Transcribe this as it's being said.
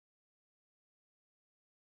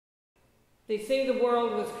They say the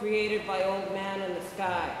world was created by Old Man in the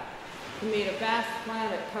sky, who made a vast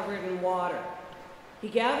planet covered in water. He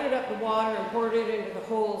gathered up the water and poured it into the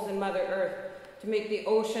holes in Mother Earth to make the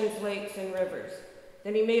oceans, lakes, and rivers.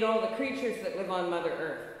 Then he made all the creatures that live on Mother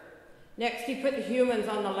Earth. Next, he put the humans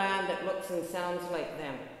on the land that looks and sounds like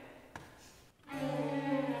them.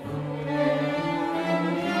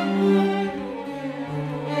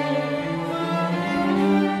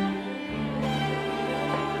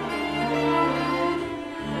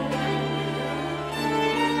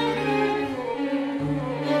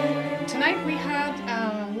 Tonight we had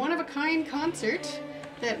a one-of-a-kind concert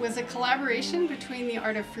that was a collaboration between the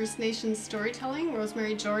art of First Nations storytelling.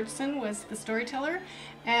 Rosemary Georgeson was the storyteller,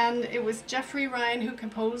 and it was Jeffrey Ryan who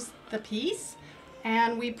composed the piece.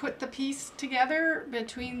 And we put the piece together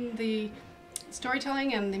between the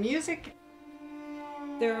storytelling and the music.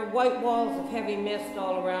 There are white walls of heavy mist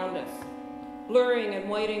all around us, blurring and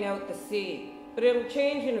whiting out the sea. But it'll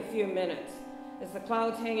change in a few minutes, as the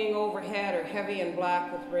clouds hanging overhead are heavy and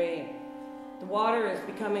black with rain. The water is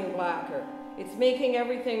becoming blacker. It's making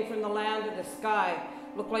everything from the land to the sky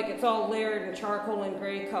look like it's all layered in charcoal and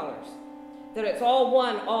gray colors, that it's all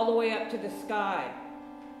one all the way up to the sky.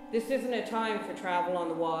 This isn't a time for travel on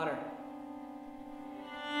the water.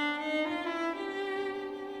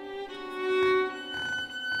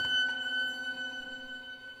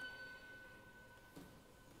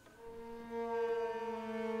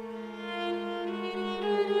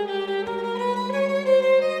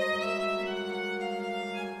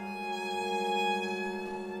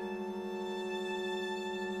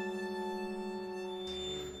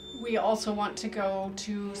 We also want to go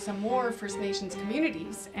to some more First Nations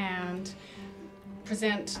communities and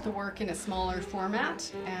present the work in a smaller format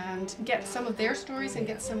and get some of their stories and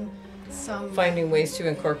get some finding ways to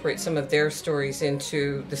incorporate some of their stories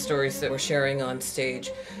into the stories that we're sharing on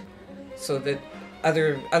stage, so that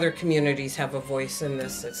other communities have a voice in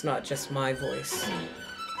this. It's not just my voice.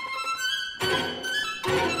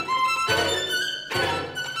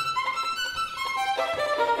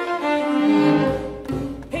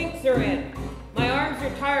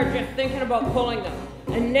 Tired just thinking about pulling them.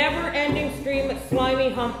 A never-ending stream of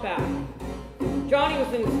slimy humpback. Johnny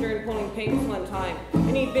was in the stern pulling pinks one time,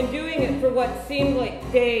 and he'd been doing it for what seemed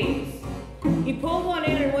like days. He pulled one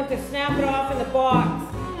in and went to snap it off in the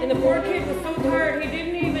box, and the poor kid was so tired he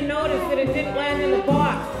didn't even notice that it didn't land in the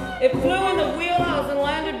box. It flew in the wheelhouse and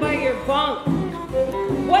landed by your bunk.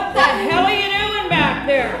 What the hell are you doing back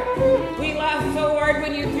there? We laughed so hard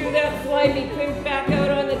when you threw that slimy pink back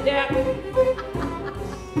out on the deck.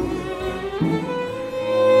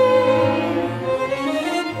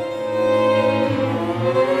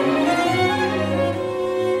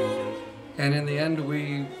 And in the end,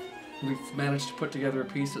 we've managed to put together a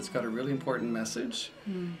piece that's got a really important message,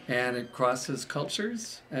 and it crosses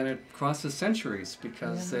cultures and it crosses centuries,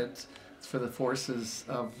 because it's for the forces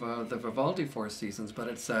of the Vivaldi Four Seasons, but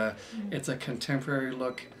it's a contemporary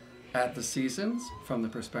look at the seasons from the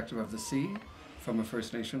perspective of the sea, from a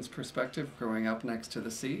First Nations perspective, growing up next to the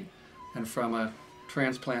sea, and from a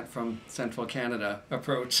transplant from central Canada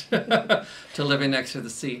approach to living next to the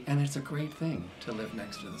sea. And it's a great thing to live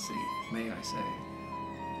next to the sea, may I say.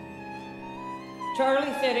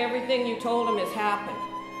 Charlie said everything you told him has happened.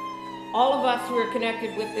 All of us who are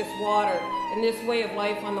connected with this water and this way of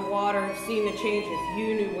life on the water have seen the changes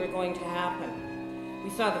you knew were going to happen. We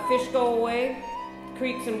saw the fish go away, the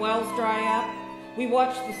creeks and wells dry up. We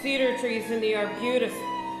watched the cedar trees in the arbutus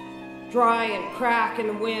dry and crack in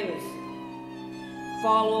the winds,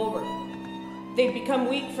 fall over. They'd become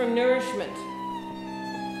weak from nourishment.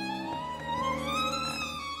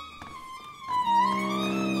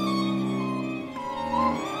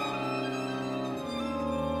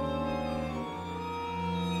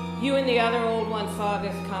 You and the other old one saw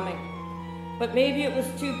this coming, but maybe it was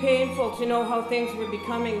too painful to know how things were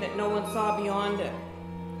becoming that no one saw beyond it.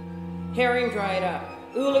 Herring dried up,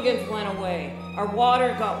 ooligans went away, our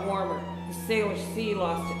water got warmer, the Salish Sea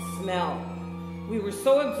lost its smell. We were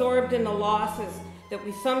so absorbed in the losses that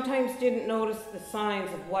we sometimes didn't notice the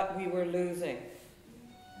signs of what we were losing.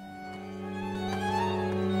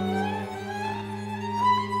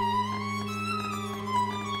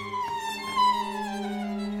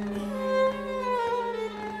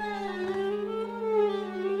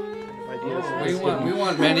 We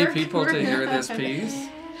want many people to hear this piece.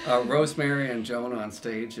 Rosemary and Joan on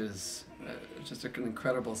stage is just an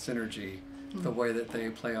incredible synergy, the way that they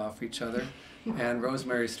play off each other. And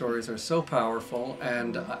Rosemary's stories are so powerful,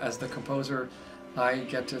 and as the composer, I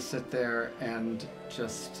get to sit there and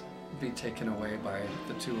just be taken away by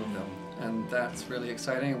the two of them. and that's really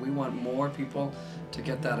exciting, and we want more people to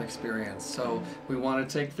get that experience. So we want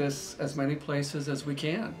to take this as many places as we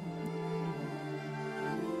can.